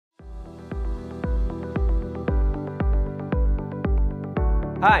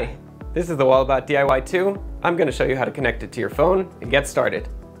Hi, this is the Walabot DIY 2. I'm going to show you how to connect it to your phone and get started.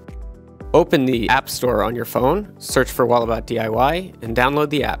 Open the App Store on your phone, search for Walabot DIY, and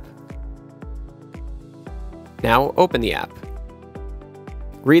download the app. Now open the app.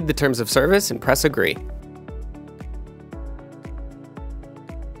 Read the terms of service and press Agree.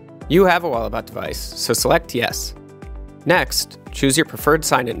 You have a Walabot device, so select Yes. Next, choose your preferred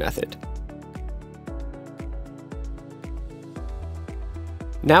sign-in method.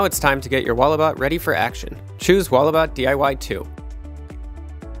 Now it's time to get your Walabot ready for action. Choose Walabot DIY 2.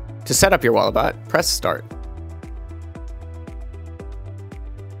 To set up your Walabot, press Start.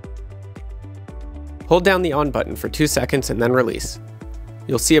 Hold down the On button for 2 seconds and then release.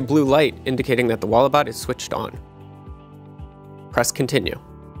 You'll see a blue light indicating that the Walabot is switched on. Press Continue.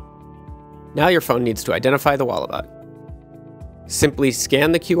 Now your phone needs to identify the Walabot. Simply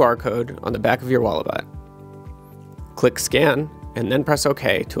scan the QR code on the back of your Walabot. Click Scan, and then press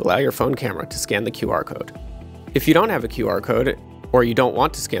OK to allow your phone camera to scan the QR code. If you don't have a QR code, or you don't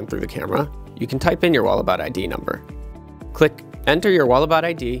want to scan through the camera, you can type in your Walabot ID number. Click Enter your Walabot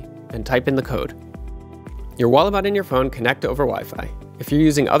ID and type in the code. Your Walabot and your phone connect over Wi-Fi. If you're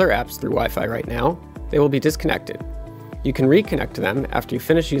using other apps through Wi-Fi right now, they will be disconnected. You can reconnect to them after you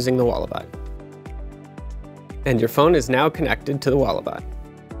finish using the Walabot. And your phone is now connected to the Walabot.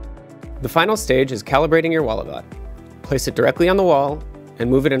 The final stage is calibrating your Walabot. Place it directly on the wall and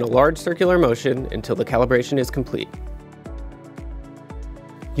move it in a large circular motion until the calibration is complete.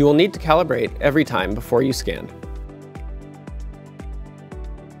 You will need to calibrate every time before you scan.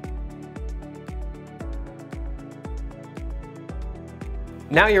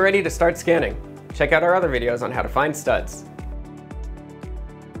 Now you're ready to start scanning. Check out our other videos on how to find studs.